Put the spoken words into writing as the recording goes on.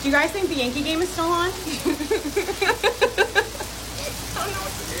Do you guys think the Yankee game is still on? I don't know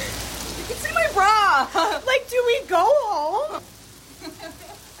what to do. You can see my bra. Like, do we go home?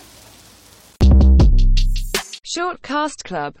 Short Cast Club.